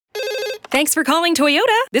Thanks for calling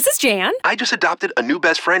Toyota. This is Jan. I just adopted a new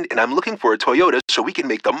best friend, and I'm looking for a Toyota so we can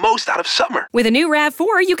make the most out of summer. With a new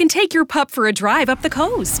RAV4, you can take your pup for a drive up the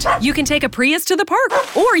coast. You can take a Prius to the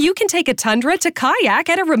park, or you can take a Tundra to kayak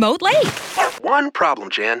at a remote lake. One problem,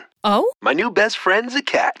 Jan. Oh? My new best friend's a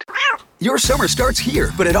cat. Your summer starts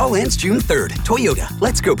here, but it all ends June 3rd. Toyota,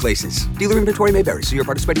 let's go places. Dealer inventory may vary. See your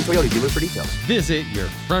participating Toyota dealer for details. Visit your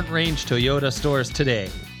Front Range Toyota stores today.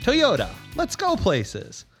 Toyota, let's go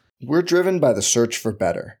places. We're driven by the search for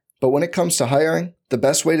better. But when it comes to hiring, the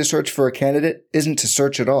best way to search for a candidate isn't to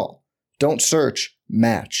search at all. Don't search,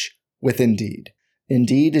 match with Indeed.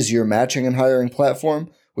 Indeed is your matching and hiring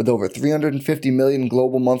platform with over 350 million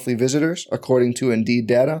global monthly visitors, according to Indeed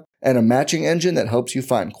data, and a matching engine that helps you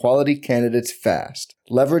find quality candidates fast.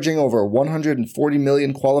 Leveraging over 140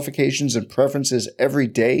 million qualifications and preferences every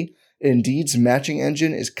day, Indeed's matching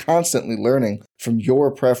engine is constantly learning from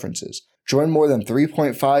your preferences. Join more than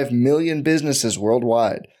 3.5 million businesses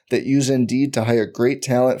worldwide that use Indeed to hire great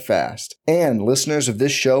talent fast. And listeners of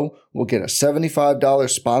this show will get a $75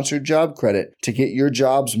 sponsored job credit to get your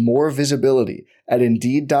jobs more visibility at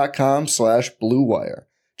Indeed.com/Blue Wire.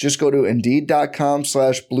 Just go to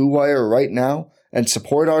Indeed.com/Blue Wire right now and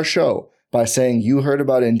support our show by saying you heard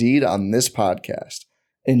about Indeed on this podcast.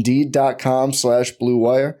 Indeed.com/Blue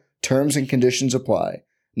Wire. Terms and conditions apply.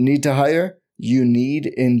 Need to hire? You need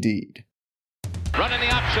Indeed. Running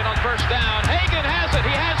the option on first down. Hagan has it.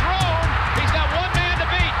 He has room. He's got one man to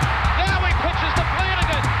beat. Now he pitches to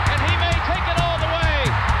Flanagan, and he may take it all the way.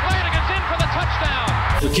 Flanagan's in for the touchdown.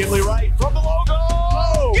 McKinley Wright from the logo.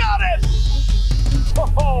 Oh, got it!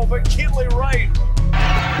 Oh, McKinley Wright.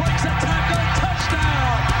 Breaks a tackle.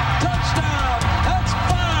 Touchdown. Touchdown. That's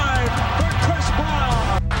 5 for Chris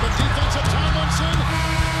Brown. The defensive Tomlinson.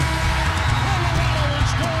 Colorado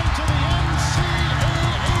is going to the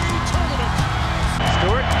NCAA tournament.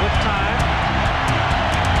 Stewart with time.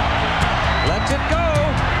 Lets it go.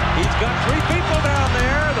 He's got 3 people down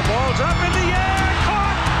there. The ball's up in the air.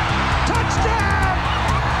 Caught. Touchdown.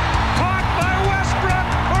 Caught by Westbrook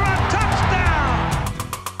for a touchdown.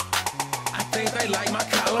 I think they like my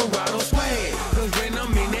Colorado swag. Cause when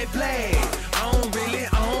I'm in that play, I don't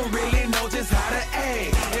really know just how to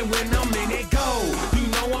act. And when I'm in it go, you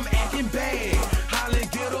know I'm acting bad. Holly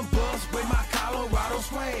get a bus with my Colorado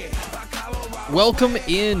swag. Welcome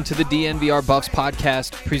in to the DNVR Buffs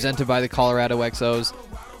podcast presented by the Colorado XOs.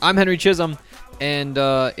 I'm Henry Chisholm, and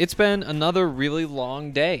it's been another really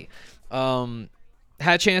long day. Had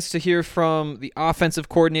a chance to hear from the offensive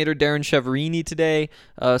coordinator, Darren Chiaverini, today.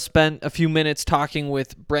 Spent a few minutes talking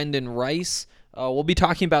with Brendan Rice. We'll be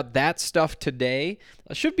talking about that stuff today.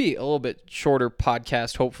 It should be a little bit shorter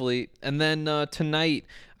podcast, hopefully. And then tonight,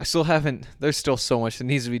 there's still so much that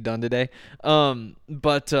needs to be done today.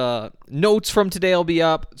 But notes from today will be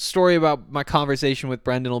up. Story about my conversation with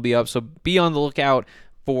Brendan will be up. So be on the lookout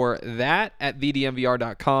for that at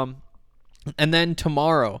thednvr.com. And then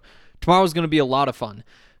tomorrow's going to be a lot of fun.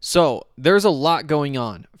 So there's a lot going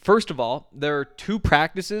on. First of all, there are 2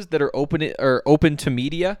 practices that are open to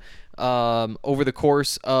media over the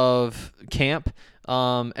course of camp.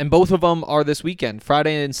 And both of them are this weekend.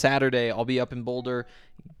 Friday and Saturday, I'll be up in Boulder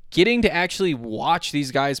getting to actually watch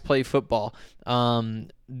these guys play football.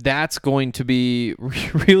 That's going to be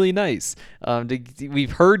really nice.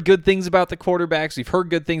 We've heard good things about the quarterbacks. We've heard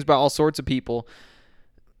good things about all sorts of people.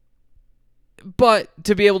 But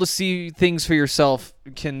to be able to see things for yourself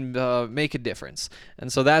can make a difference.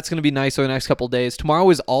 And so that's going to be nice over the next couple of days.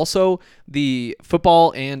 Tomorrow is also the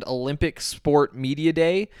football and Olympic sport media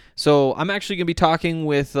day. So I'm actually going to be talking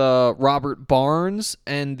with Robert Barnes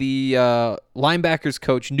and the new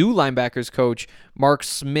linebackers coach, Mark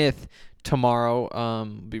Smith, tomorrow. I'll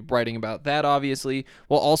be writing about that, obviously.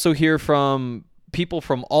 We'll also hear from people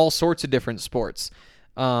from all sorts of different sports.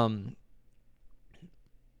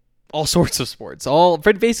 All sorts of sports,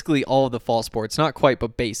 basically all of the fall sports, not quite,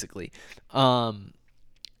 but basically. And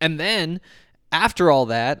then after all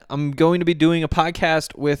that, I'm going to be doing a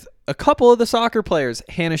podcast with a couple of the soccer players,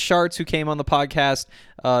 Hannah Schartz, who came on the podcast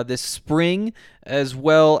this spring, as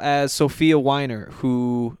well as Sophia Weiner,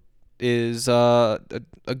 who is a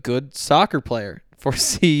good soccer player for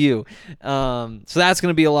CU. So that's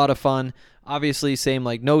going to be a lot of fun. Obviously, same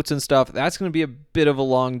like notes and stuff. That's going to be a bit of a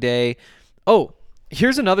long day. Oh,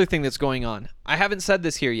 here's another thing that's going on. I haven't said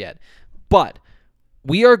this here yet, but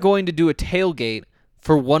we are going to do a tailgate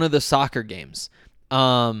for one of the soccer games.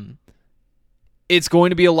 It's going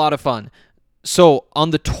to be a lot of fun. So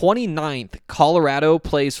on the 29th, Colorado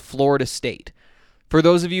plays Florida State. For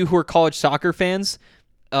those of you who are college soccer fans,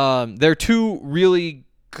 they're 2 really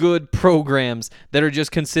good programs that are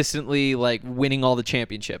just consistently like winning all the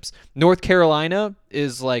championships. North Carolina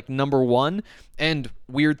is like number 1. And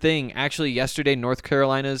weird thing, actually yesterday North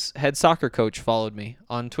Carolina's head soccer coach followed me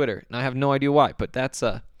on Twitter, and I have no idea why, but that's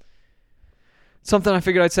something I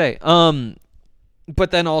figured I'd say.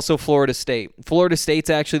 But then also Florida State. Florida State's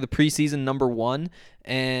actually the preseason number 1,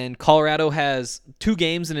 and Colorado has 2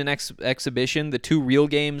 games in an exhibition. The 2 real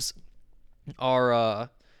games are,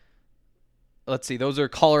 those are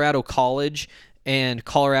Colorado College and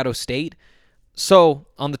Colorado State. So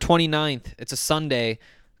on the 29th, it's a Sunday,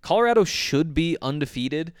 Colorado should be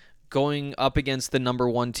undefeated going up against the number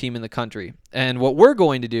 1 team in the country. And what we're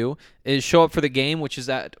going to do is show up for the game, which is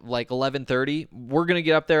at like 11:30. We're going to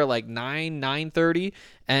get up there at like 9:30,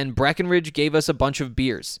 and Breckenridge gave us a bunch of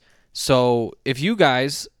beers. So if you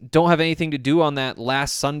guys don't have anything to do on that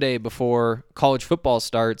last Sunday before college football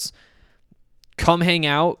starts, come hang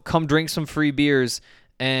out, come drink some free beers,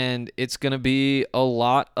 and it's going to be a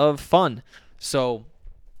lot of fun. So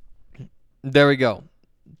there we go.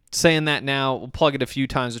 Saying that now, we'll plug it a few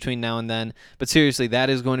times between now and then. But seriously, that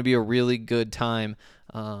is going to be a really good time.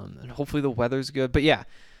 And hopefully the weather's good. But yeah,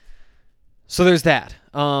 so there's that.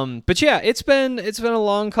 But yeah, it's been a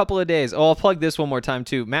long couple of days. Oh, I'll plug this one more time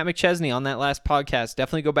too. Matt McChesney on that last podcast.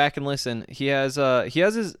 Definitely go back and listen. He has a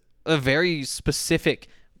very specific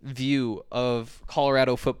view of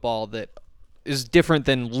Colorado football that is different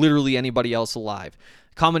than literally anybody else alive.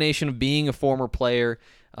 A combination of being a former player,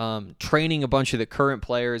 training a bunch of the current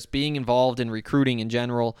players, being involved in recruiting in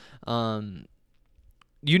general,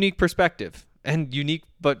 unique perspective and unique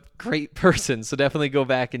but great person. So definitely go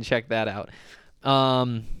back and check that out.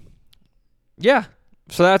 Yeah,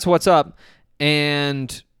 so that's what's up.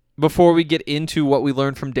 And before we get into what we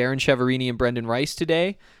learned from Darren Cheverini and Brendan Rice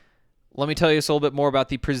today, let me tell you a little bit more about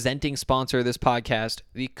the presenting sponsor of this podcast,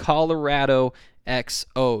 the Colorado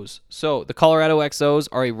XOs. So the Colorado XOs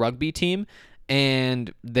are a rugby team,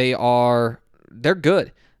 and they're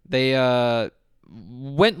good. They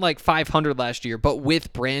went like 500 last year, but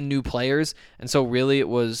with brand new players, and so really it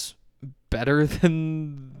was better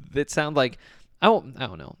than it sounded like. I don't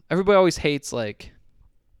know. Everybody always hates like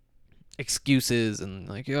excuses and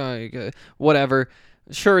like whatever.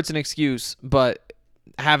 Sure, it's an excuse, but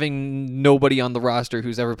having nobody on the roster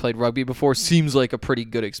who's ever played rugby before seems like a pretty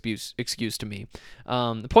good excuse to me.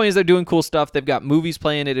 The point is they're doing cool stuff. They've got movies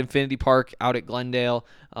playing at Infinity Park out at Glendale,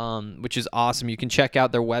 which is awesome. You can check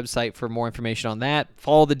out their website for more information on that.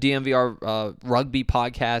 Follow the DMVR Rugby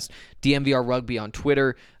podcast, DMVR Rugby on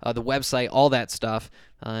Twitter, the website, all that stuff,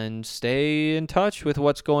 and stay in touch with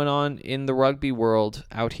what's going on in the rugby world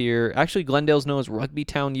out here. Actually, Glendale's known as Rugby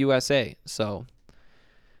Town, USA, so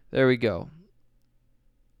there we go.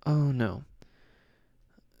 Oh, no.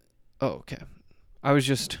 Oh, okay.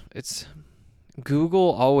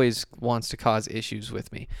 Google always wants to cause issues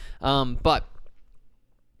with me. But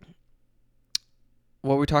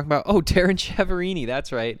what were we talking about? Oh, Darren Cheverini,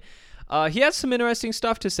 that's right. He has some interesting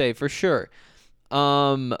stuff to say, for sure.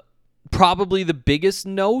 Probably the biggest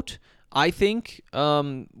note, I think,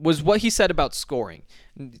 was what he said about scoring.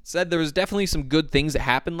 He said there was definitely some good things that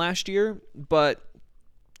happened last year, but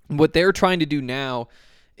what they're trying to do now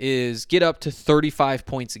is get up to 35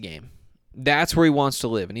 points a game. That's where he wants to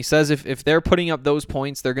live. And he says if they're putting up those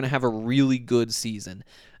points, they're going to have a really good season.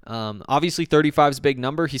 Obviously, 35 is a big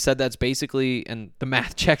number. He said that's basically, and the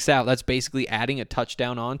math checks out, that's basically adding a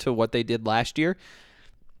touchdown on to what they did last year.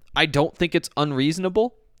 I don't think it's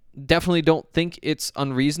unreasonable. Definitely don't think it's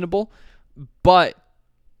unreasonable. But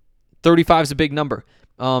 35 is a big number.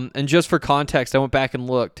 And just for context, I went back and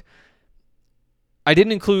looked. I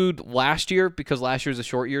didn't include last year because last year is a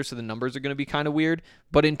short year, so the numbers are going to be kind of weird.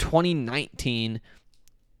 But in 2019,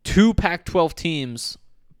 2 Pac-12 teams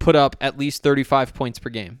put up at least 35 points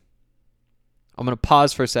per game. I'm going to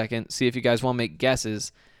pause for a second, see if you guys want to make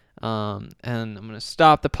guesses. And I'm going to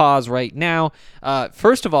stop the pause right now.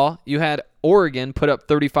 First of all, you had Oregon put up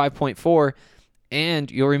 35.4,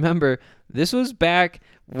 and you'll remember this was back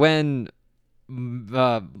when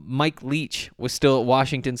Mike Leach was still at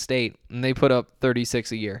Washington State, and they put up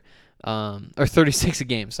 36 a year. Or 36 a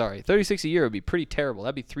game, sorry. 36 a year would be pretty terrible.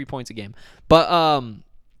 That'd be 3 points a game. But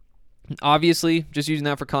obviously, just using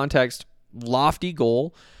that for context, lofty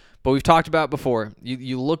goal. But we've talked about it before.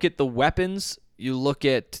 You look at the weapons, you look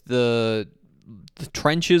at the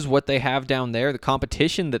trenches, what they have down there, the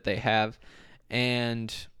competition that they have,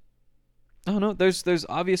 and I don't know, there's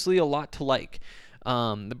obviously a lot to like.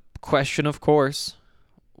 The question, of course,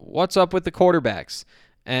 what's up with the quarterbacks?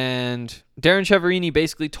 And Darren Cheverini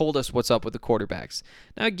basically told us what's up with the quarterbacks.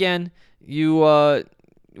 Now, again, you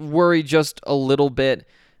worry just a little bit.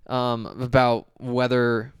 about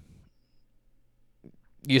whether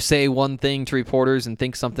you say one thing to reporters and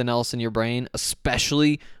think something else in your brain,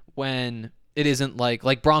 especially when it isn't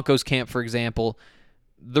like Broncos camp, for example.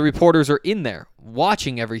 The reporters are in there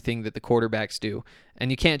watching everything that the quarterbacks do.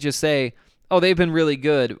 And you can't just say, oh, they've been really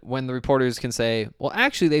good, when the reporters can say, well,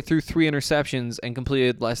 actually, they threw 3 interceptions and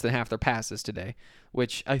completed less than half their passes today,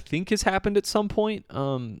 which I think has happened at some point.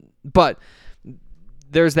 But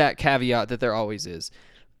there's that caveat that there always is.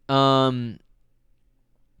 Again,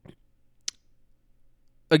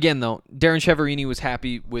 though, Darren Chiaverini was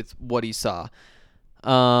happy with what he saw.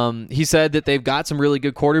 He said that they've got some really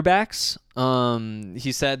good quarterbacks.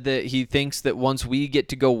 He said that he thinks that once we get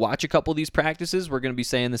to go watch a couple of these practices, we're going to be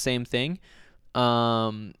saying the same thing.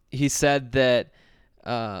 He said that,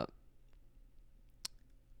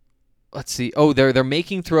 let's see. Oh, they're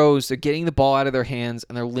making throws, they're getting the ball out of their hands,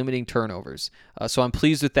 and they're limiting turnovers. So I'm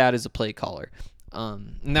pleased with that as a play caller.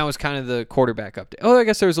 And that was kind of the quarterback update. Oh, I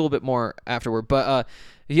guess there was a little bit more afterward. But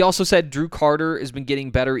he also said Drew Carter has been getting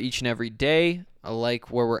better each and every day. I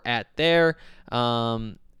like where we're at there.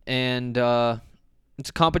 And it's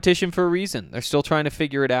a competition for a reason. They're still trying to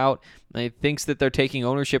figure it out. And he thinks that they're taking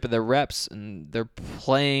ownership of their reps and they're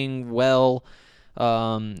playing well.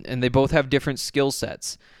 And they both have different skill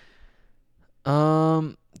sets.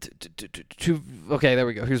 Okay, there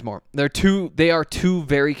we go. Here's more. They are two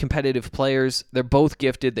very competitive players. They're both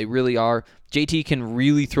gifted. They really are. JT can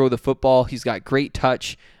really throw the football. He's got great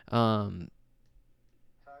touch. And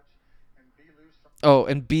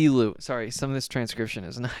Belu. Sorry, some of this transcription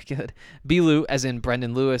is not good. Belu, as in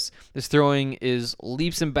Brendan Lewis, his throwing is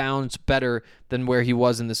leaps and bounds better than where he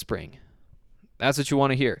was in the spring. That's what you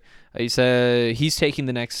want to hear. He said he's taking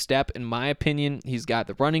the next step. In my opinion, he's got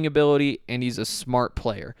the running ability, and he's a smart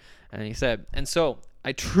player. And he said, and so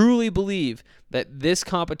I truly believe that this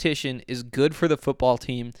competition is good for the football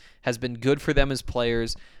team, has been good for them as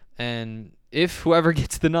players, and if whoever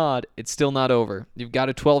gets the nod, it's still not over. You've got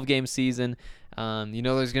a 12-game season.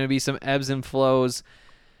 There's going to be some ebbs and flows.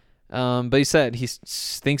 But he said he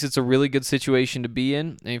thinks it's a really good situation to be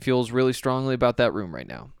in, and he feels really strongly about that room right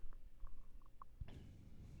now.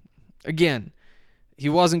 Again, he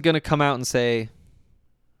wasn't going to come out and say,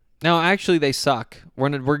 no, actually they suck. We're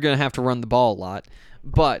going to have to run the ball a lot.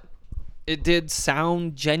 But it did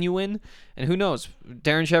sound genuine, and who knows?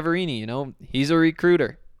 Darren Chiaverini, he's a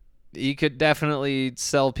recruiter. He could definitely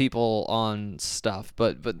sell people on stuff,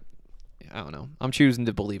 but I don't know. I'm choosing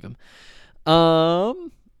to believe him.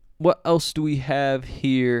 What else do we have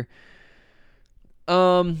here?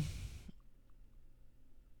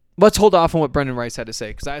 Let's hold off on what Brendan Rice had to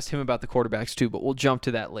say, because I asked him about the quarterbacks too, but we'll jump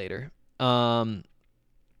to that later. Asked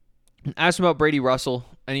him about Brady Russell,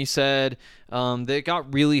 and he said that it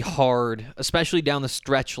got really hard, especially down the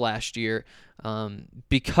stretch last year,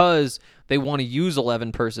 because they want to use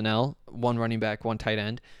 11 personnel, 1 running back, 1 tight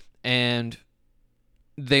end, and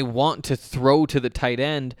they want to throw to the tight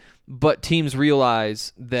end, but teams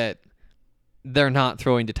realize that they're not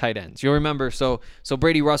throwing to tight ends. You'll remember, so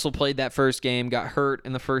Brady Russell played that first game, got hurt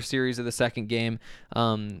in the first series of the second game.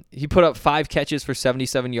 He put up 5 catches for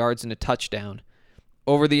 77 yards and a touchdown.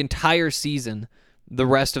 Over the entire season, the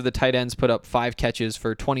rest of the tight ends put up 5 catches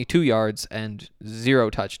for 22 yards and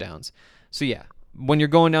 0 touchdowns. So yeah, when you're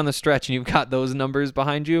going down the stretch and you've got those numbers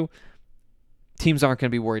behind you, teams aren't going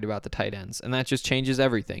to be worried about the tight ends, and that just changes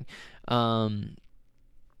everything.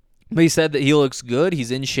 But he said that he looks good.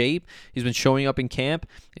 He's in shape. He's been showing up in camp.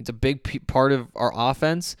 It's a big part of our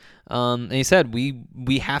offense. And he said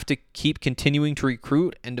we have to keep continuing to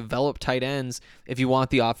recruit and develop tight ends if you want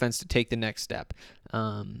the offense to take the next step.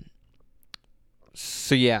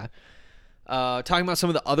 So yeah. Talking about some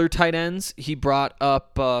of the other tight ends, he brought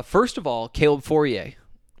up, first of all, Caleb Fourier,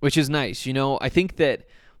 which is nice. I think that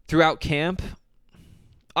throughout camp,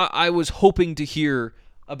 I was hoping to hear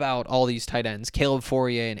about all these tight ends, Caleb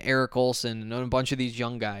Fourier and Eric Olson and a bunch of these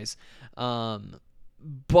young guys.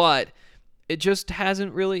 But it just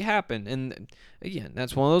hasn't really happened. And again,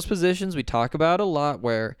 that's one of those positions we talk about a lot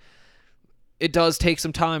where it does take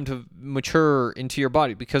some time to mature into your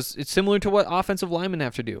body, because it's similar to what offensive linemen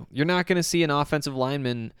have to do. You're not going to see an offensive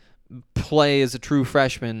lineman play as a true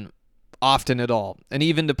freshman often at all. And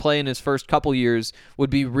even to play in his first couple years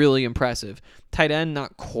would be really impressive. Tight end,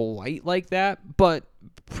 not quite like that, but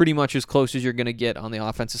pretty much as close as you're going to get on the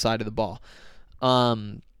offensive side of the ball.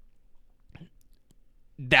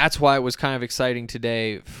 That's why it was kind of exciting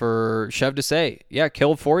today for Chev to say, yeah,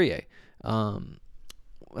 Caleb Fourier.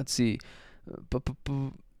 Let's see.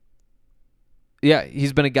 Yeah,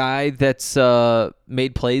 he's been a guy that's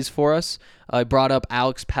made plays for us. I brought up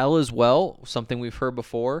Alex Pell as well, something we've heard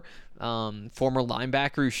before. former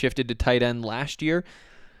linebacker who shifted to tight end last year.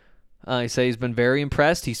 He said he's been very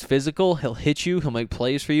impressed. He's physical. He'll hit you. He'll make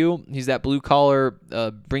plays for you. He's that blue collar,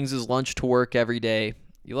 brings his lunch to work every day.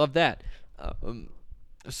 You love that.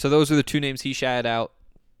 So those are the two names he shouted out.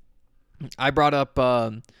 I brought up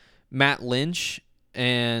Matt Lynch,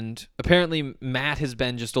 and apparently Matt has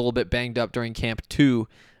been just a little bit banged up during camp too.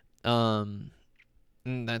 And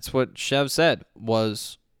that's what Chev said,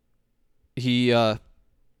 was he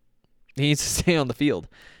needs to stay on the field.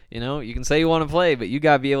 You know, you can say you want to play, but you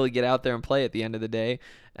got to be able to get out there and play at the end of the day.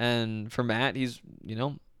 And for Matt, he's,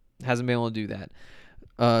 hasn't been able to do that.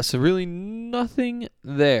 So really nothing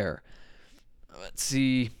there. Let's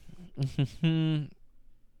see.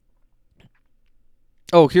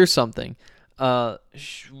 Oh, here's something.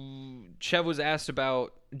 Chev was asked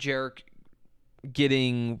about Jarek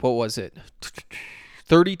getting,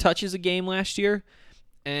 30 touches a game last year?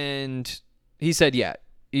 And he said, yeah,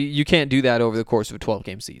 you can't do that over the course of a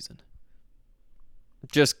 12-game season.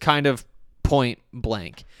 Just kind of point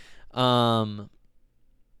blank. Again,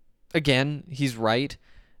 he's right.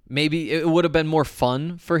 Maybe it would have been more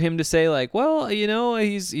fun for him to say, like, well,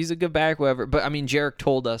 he's a good back, whatever. But, I mean, Jarek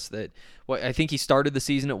told us that, I think he started the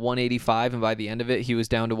season at 185, and by the end of it, he was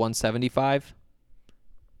down to 175.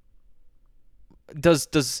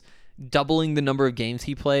 Does doubling the number of games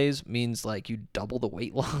he plays means, like, you double the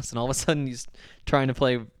weight loss, and all of a sudden he's trying to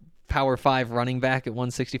play Power 5 running back at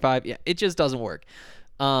 165? Yeah, it just doesn't work.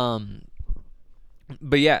 But,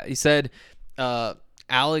 yeah, he said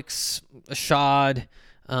Alex Ashad...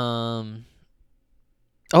 so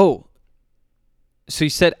he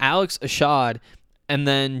said Alex Ashad and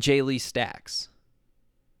then Jay Lee Stacks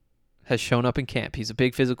has shown up in camp. He's a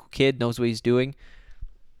big physical kid, knows what he's doing.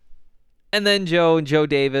 And then Joe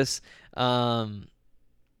Davis. I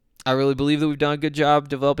really believe that we've done a good job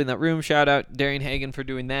developing that room. Shout out Darian Hagan for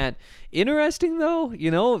doing that. Interesting, though,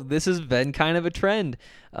 this has been kind of a trend.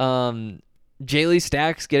 Jay Lee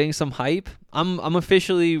Stacks getting some hype. I'm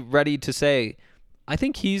officially ready to say I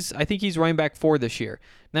think he's running back 4 this year.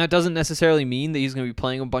 Now, it doesn't necessarily mean that he's going to be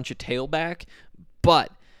playing a bunch of tailback,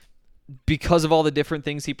 but because of all the different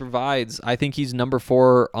things he provides, I think he's number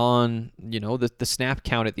 4 on, the snap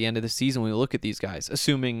count at the end of the season when we look at these guys,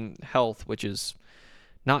 assuming health, which is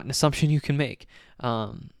not an assumption you can make.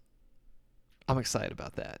 I'm excited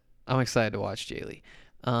about that. I'm excited to watch Jay Lee.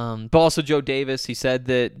 But also Joe Davis, he said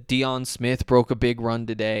that Deion Smith broke a big run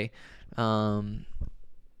today. So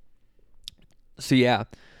yeah.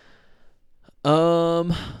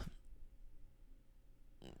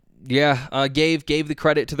 Gave the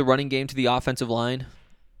credit to the running game, to the offensive line.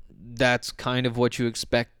 That's kind of what you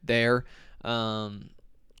expect there. He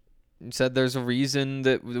said there's a reason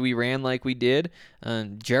that we ran like we did.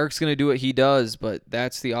 Jarek's going to do what he does, but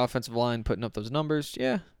that's the offensive line putting up those numbers.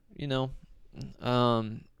 Yeah,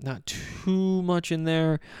 not too much in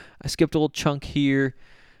there. I skipped a little chunk here.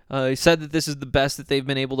 He said that this is the best that they've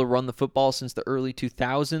been able to run the football since the early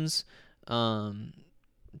 2000s.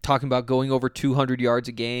 Talking about going over 200 yards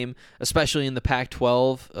a game, especially in the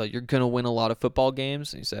Pac-12. You're going to win a lot of football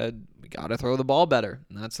games. He said, we got to throw the ball better.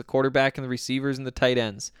 And that's the quarterback and the receivers and the tight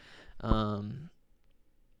ends.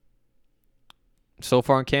 So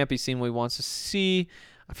far in camp, he's seen what he wants to see.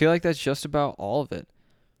 I feel like that's just about all of it.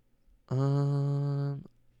 All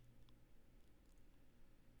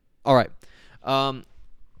right.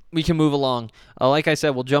 We can move along. Like I said,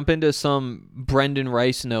 we'll jump into some Brendan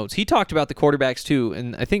Rice notes. He talked about the quarterbacks too,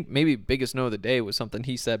 and I think maybe biggest note of the day was something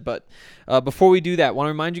he said. But before we do that, I want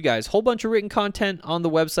to remind you guys, whole bunch of written content on the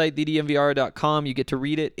website, thednvr.com. You get to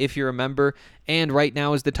read it if you're a member, and right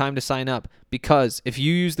now is the time to sign up, because if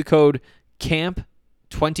you use the code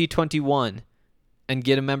CAMP2021 and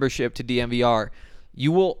get a membership to DNVR,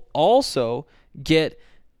 you will also get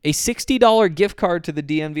a $60 gift card to the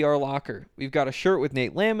DNVR locker. We've got a shirt with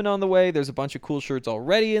Nate Landman on the way. There's a bunch of cool shirts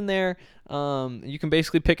already in there. You can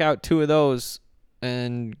basically pick out 2 of those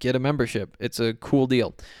and get a membership. It's a cool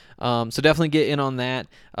deal. So definitely get in on that.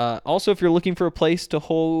 Also, if you're looking for a place to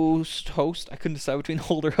host, I couldn't decide between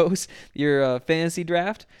hold or host your fantasy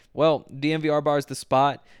draft, well, DNVR Bar is the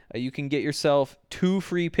spot. You can get yourself 2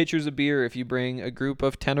 free pitchers of beer if you bring a group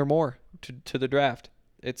of 10 or more to the draft.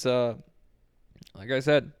 It's like I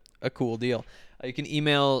said, a cool deal. You can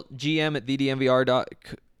email gm at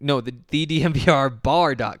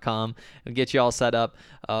thednvrbar.com and get you all set up,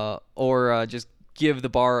 or just give the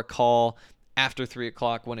bar a call after 3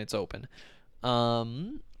 o'clock when it's open.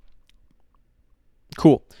 Cool.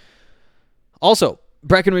 Also,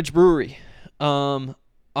 Breckenridge Brewery. Let's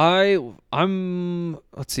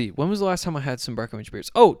see, when was the last time I had some Breckenridge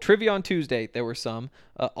beers? Oh, Trivia on Tuesday, there were some.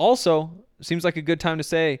 Also, seems like a good time to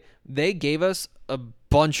say they gave us a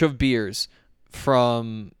bunch of beers for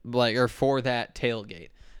that tailgate.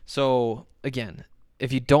 So again,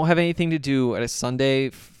 if you don't have anything to do at a Sunday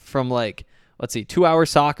from 2-hour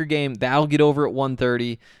soccer game, that'll get over at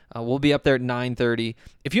 1:30. We'll be up there at 9:30.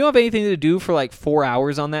 If you don't have anything to do for 4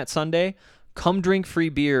 hours on that Sunday, come drink free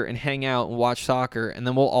beer and hang out and watch soccer, and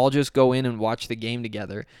then we'll all just go in and watch the game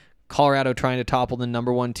together. Colorado trying to topple the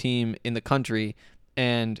number 1 team in the country,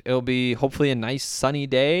 and it'll be hopefully a nice sunny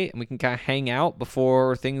day, and we can kind of hang out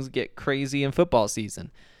before things get crazy in football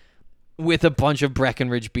season with a bunch of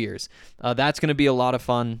Breckenridge beers. That's going to be a lot of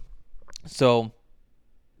fun. So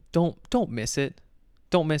don't miss it.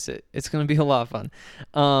 Don't miss it. It's going to be a lot of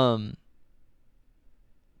fun.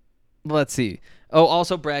 Let's see. Oh,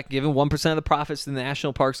 also, Breck, giving 1% of the profits to the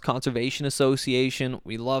National Parks Conservation Association.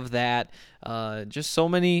 We love that. Just so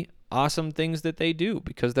many awesome things that they do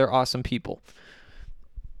because they're awesome people.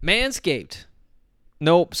 Manscaped.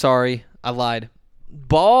 Nope, sorry. I lied.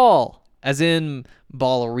 Ball, as in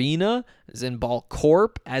Ball Arena, as in Ball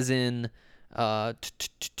Corp, as in, I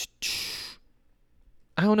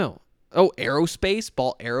don't know. Oh, Aerospace,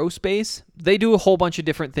 Ball Aerospace. They do a whole bunch of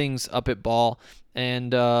different things up at Ball.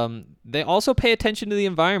 And they also pay attention to the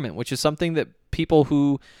environment, which is something that people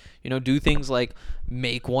who, do things like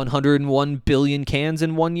make 101 billion cans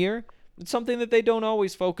in 1 year, it's something that they don't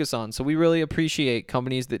always focus on. So we really appreciate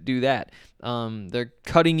companies that do that. They're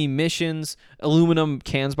cutting emissions. Aluminum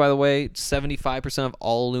cans, by the way, 75% of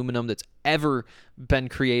all aluminum that's ever been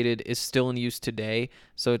created is still in use today.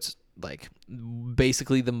 So it's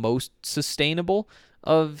basically the most sustainable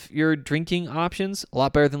of your drinking options. A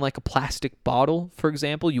lot better than a plastic bottle, for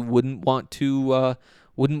example. You wouldn't want to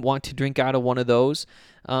drink out of one of those.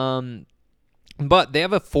 But they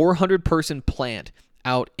have a 400-person plant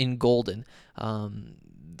out in Golden.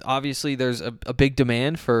 Obviously, there's a big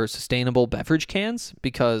demand for sustainable beverage cans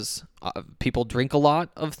because people drink a lot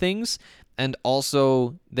of things, and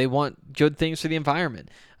also they want good things for the environment.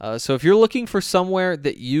 So if you're looking for somewhere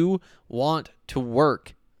that you want to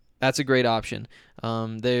work, that's a great option.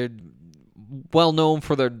 They're well known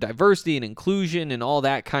for their diversity and inclusion and all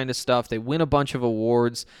that kind of stuff. They win a bunch of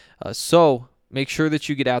awards. So make sure that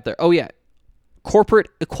you get out there. Oh, yeah. Corporate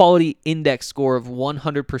Equality Index score of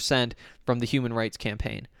 100% from the Human Rights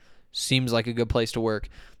Campaign. Seems like a good place to work.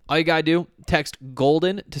 All you got to do, text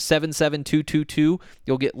GOLDEN to 77222.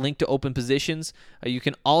 You'll get linked to open positions. You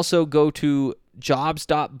can also go to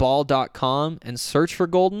jobs.ball.com and search for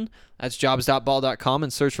Golden. That's jobs.ball.com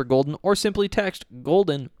and search for Golden, or simply text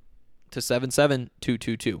GOLDEN to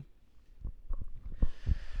 77222.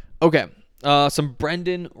 Okay, some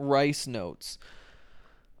Brendan Rice notes.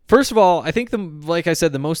 First of all, I think like I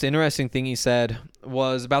said, the most interesting thing he said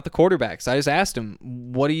was about the quarterbacks. I just asked him,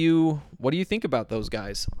 "What do you think about those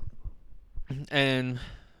guys?" And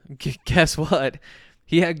guess what?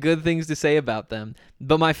 He had good things to say about them.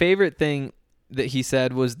 But my favorite thing that he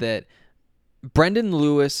said was that Brendan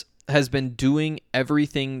Lewis has been doing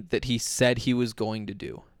everything that he said he was going to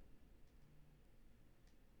do.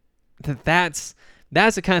 That's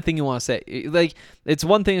the kind of thing you want to say. It's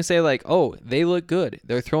one thing to say oh, they look good.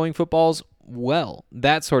 They're throwing footballs well,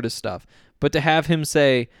 that sort of stuff. But to have him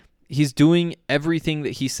say he's doing everything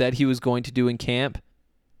that he said he was going to do in camp,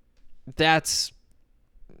 that's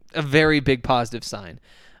a very big positive sign.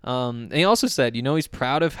 And he also said, he's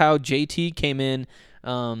proud of how JT came in,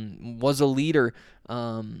 was a leader,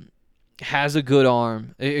 has a good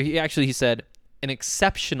arm. He said an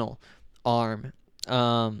exceptional arm.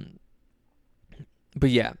 But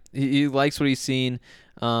yeah, he likes what he's seen.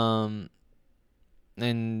 And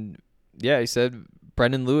yeah, he said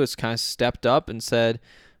Brendan Lewis kind of stepped up and said,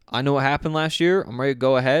 I know what happened last year. I'm ready to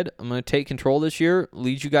go ahead. I'm going to take control this year,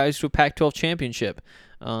 lead you guys to a Pac-12 championship.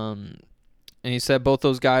 And he said both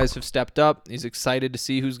those guys have stepped up. He's excited to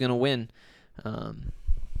see who's going to win. So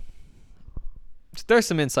there's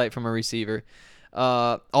some insight from a receiver.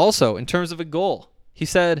 Also, in terms of a goal, he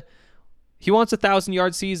said he wants a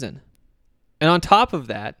 1,000-yard season. And on top of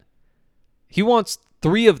that, he wants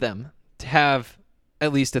 3 of them to have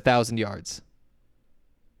at least 1,000 yards.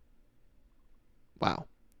 Wow.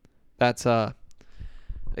 That's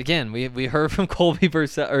again, we heard from Casey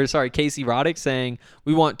Roddick saying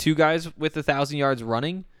we want 2 guys with 1,000 yards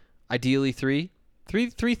running, ideally 3.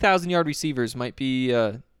 3,000-yard receivers might be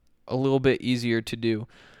a little bit easier to do.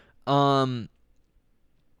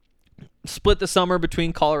 Split the summer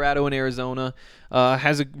between Colorado and Arizona.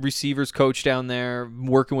 Has a receivers coach down there,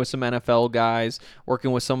 working with some NFL guys,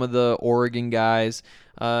 working with some of the Oregon guys.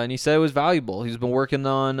 And he said it was valuable. He's been working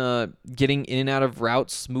on getting in and out of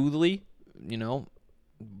routes smoothly,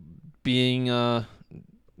 being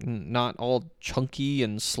not all chunky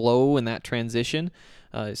and slow in that transition.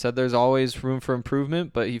 He said there's always room for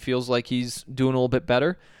improvement, but he feels like he's doing a little bit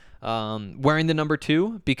better. Wearing the number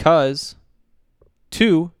 2 because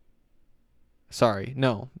 2, sorry,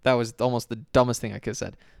 no, that was almost the dumbest thing I could have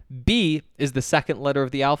said. B is the second letter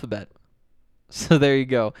of the alphabet. So there you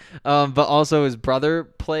go. But also his brother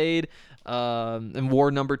played and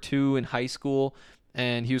wore number 2 in high school,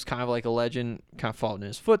 and he was kind of like a legend, kind of followed in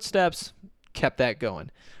his footsteps, kept that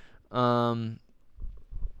going. Oh,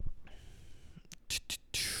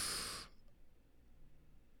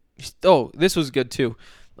 this was good too.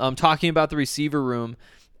 Talking about the receiver room,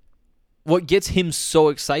 what gets him so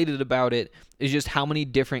excited about it is just how many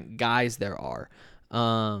different guys there are.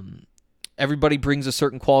 Everybody brings a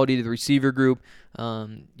certain quality to the receiver group.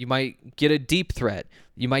 You might get a deep threat.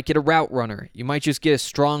 You might get a route runner. You might just get a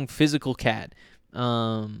strong physical cat.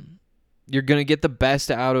 You're going to get the best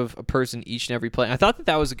out of a person each and every play. And I thought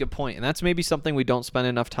that was a good point, and that's maybe something we don't spend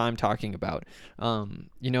enough time talking about.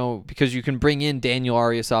 Because you can bring in Daniel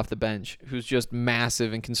Arias off the bench, who's just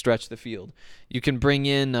massive and can stretch the field. You can bring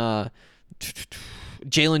in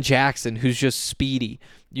Jalen Jackson, who's just speedy.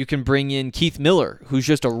 You can bring in Keith Miller, who's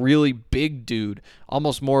just a really big dude,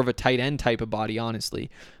 almost more of a tight end type of body, honestly.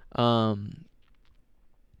 Yeah,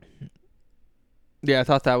 I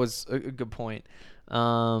thought that was a good point.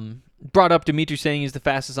 Brought up Dimitri saying he's the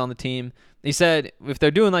fastest on the team. He said if they're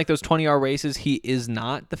doing like those 20-yard races, he is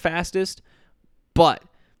not the fastest. But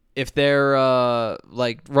if they're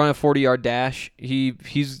like run a 40-yard dash,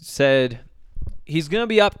 he's said he's gonna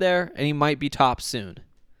be up there and he might be top soon.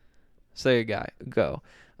 So there you go.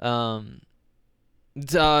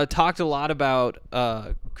 Talked a lot about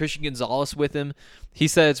Christian Gonzalez with him. He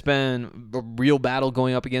said it's been a real battle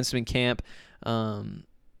going up against him in camp. And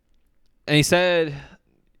he said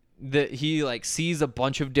that he like sees a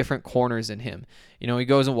bunch of different corners in him. He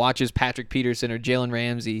goes and watches Patrick Peterson or Jalen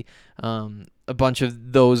Ramsey, a bunch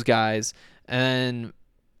of those guys. And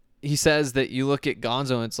he says that you look at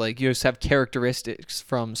Gonzo and it's like you just have characteristics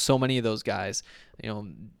from so many of those guys.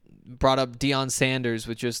 Brought up Deion Sanders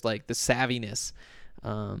with just like the savviness.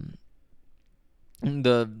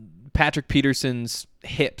 The Patrick Peterson's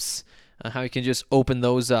hips, how he can just open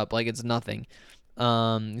those up like it's nothing.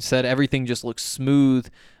 He said everything just looks smooth,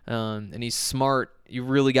 and he's smart. You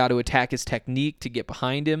really got to attack his technique to get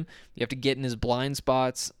behind him. You have to get in his blind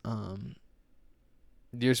spots.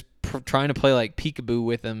 You're just trying to play like peekaboo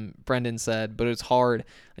with him, Brendan said, but it's hard.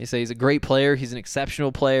 They say he's a great player. He's an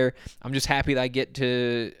exceptional player. I'm just happy that I get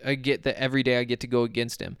that every day I get to go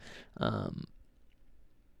against him.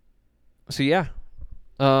 So yeah.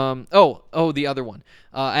 The other one.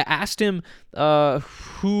 I asked him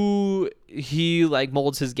who he like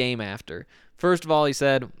molds his game after. First of all, he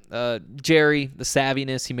said Jerry, the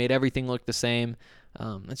savviness. He made everything look the same.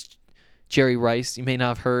 That's Jerry Rice. You may not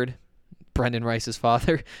have heard. Brendan Rice's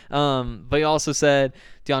father. But he also said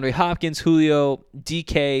DeAndre Hopkins, Julio,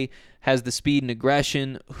 DK has the speed and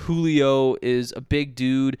aggression. Julio is a big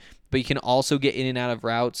dude, but he can also get in and out of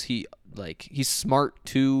routes. He's smart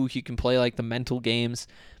too. He can play like the mental games,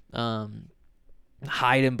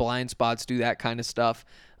 hide in blind spots, do that kind of stuff.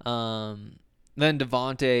 Then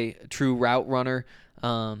Devontae, true route runner.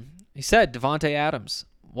 He said Devontae Adams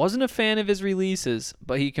wasn't a fan of his releases,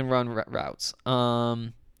 but he can run routes.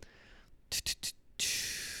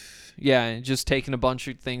 Yeah, just taking a bunch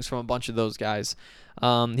of things from a bunch of those guys.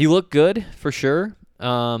 He looked good for sure.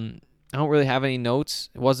 I don't really have any notes.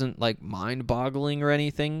 It wasn't like mind-boggling or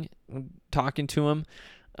anything talking to him.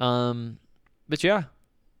 But yeah,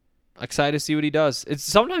 excited to see what he does. It's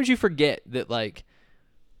sometimes you forget that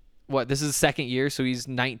this is his second year, so he's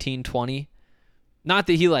 19, 20. Not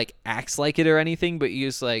that he acts like it or anything, but you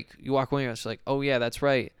just you walk away and it's like, oh yeah, that's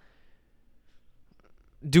right.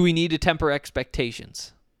 Do we need to temper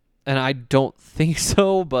expectations? And I don't think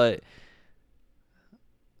so, but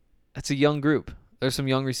that's a young group. There's some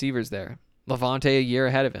young receivers there. Levante a year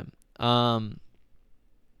ahead of him. All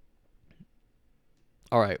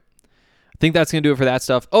right. I think that's going to do it for that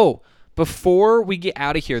stuff. Oh, before we get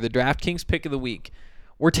out of here, the DraftKings pick of the week.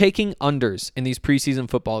 We're taking unders in these preseason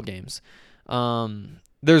football games.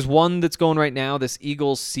 There's one that's going right now, this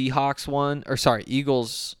Eagles-Steelers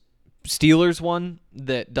one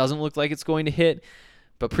that doesn't look like it's going to hit,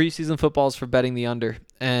 but preseason football is for betting the under.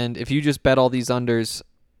 And if you just bet all these unders,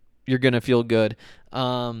 you're going to feel good.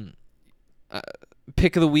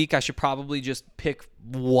 Pick of the week, I should probably just pick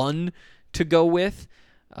one to go with.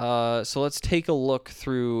 So let's take a look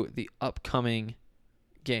through the upcoming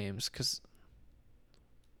games because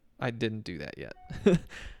I didn't do that yet.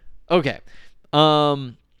 Okay.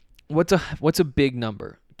 What's a big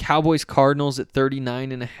number? Cowboys Cardinals at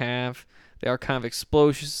 39.5. They are kind of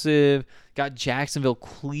explosive. Got Jacksonville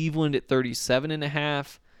Cleveland at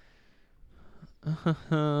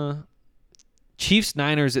 37.5. Chiefs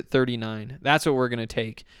Niners at 39. That's what we're going to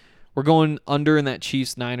take. We're going under in that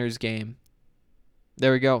Chiefs Niners game.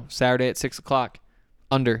 There we go. Saturday at 6 o'clock.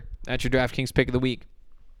 Under. That's your DraftKings pick of the week.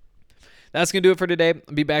 That's going to do it for today.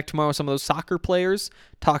 I'll be back tomorrow with some of those soccer players,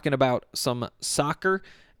 talking about some soccer,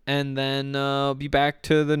 and then be back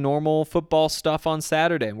to the normal football stuff on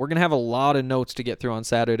Saturday. We're going to have a lot of notes to get through on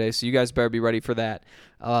Saturday, so you guys better be ready for that.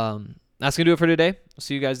 That's going to do it for today. I'll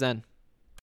see you guys then.